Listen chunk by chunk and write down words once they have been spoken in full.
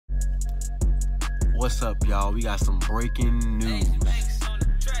What's up, y'all? We got some breaking news.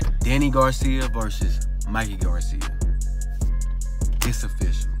 Danny Garcia versus Mikey Garcia. It's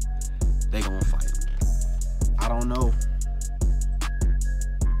official. They gonna fight. I don't know.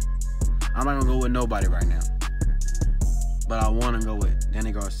 I'm not gonna go with nobody right now. But I wanna go with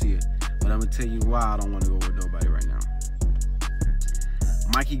Danny Garcia. But I'm gonna tell you why I don't wanna go with nobody right now.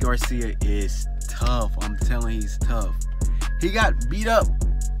 Mikey Garcia is tough. I'm telling you, he's tough. He got beat up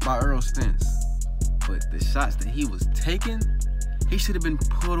by Errol Spence. But the shots that he was taking, he should have been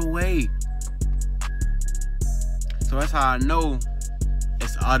put away. So that's how I know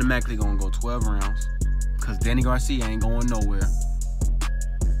it's automatically gonna go 12 rounds. Because Danny Garcia ain't going nowhere.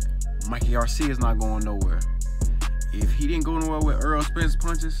 Mikey Garcia is not going nowhere. If he didn't go nowhere with Errol Spence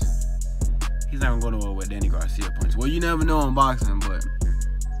punches, he's not gonna go nowhere with Danny Garcia punches. Well, you never know in boxing, but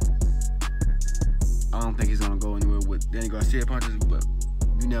I don't think he's gonna go anywhere with Danny Garcia punches, but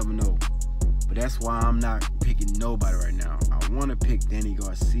you never know. But that's why I'm not picking nobody right now. I want to pick Danny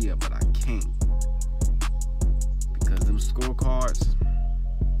Garcia, but I can't. Because them scorecards,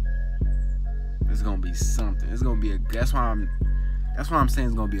 it's gonna be something. It's gonna be that's why I'm saying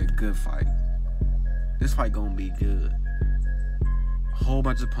it's gonna be a good fight. This fight gonna be good. A whole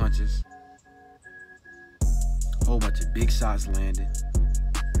bunch of punches. A whole bunch of big shots landed.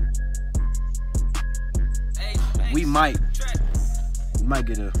 We might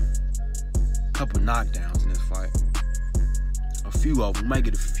get a couple knockdowns in this fight. A few of them. We might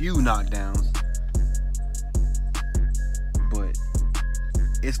get a few knockdowns. But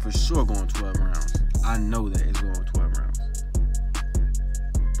it's for sure going 12 rounds. I know that it's going 12 rounds.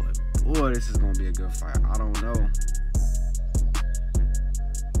 But boy, this is going to be a good fight. I don't know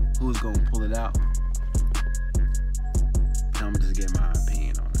who's going to pull it out. I'm going to just get my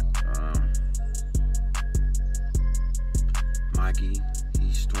opinion on it. Mikey,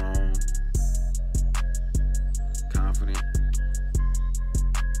 he's strong, confident,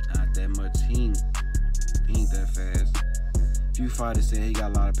 not that much. He ain't that fast. Few fighters say he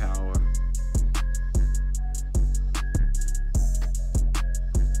got a lot of power.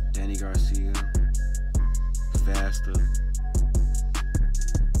 Danny Garcia, faster.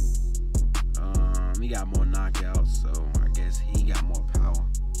 He got more knockouts, so I guess he got more power.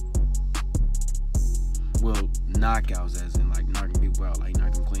 Well, knockouts as in like knocking people out, like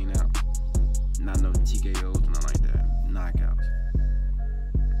knocking them clean out. Not no TKOs, nothing like that. Knockouts.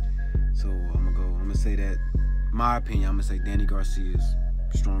 So I'm gonna say that, my opinion, I'm gonna say Danny Garcia is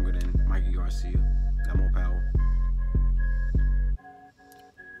stronger than Mikey Garcia. Got more power.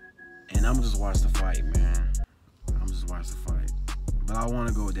 And I'm gonna just watch the fight, man. I'm just watch the fight. But I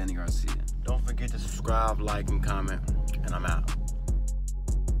wanna go with Danny Garcia. Don't forget to subscribe, like, and comment. And I'm out.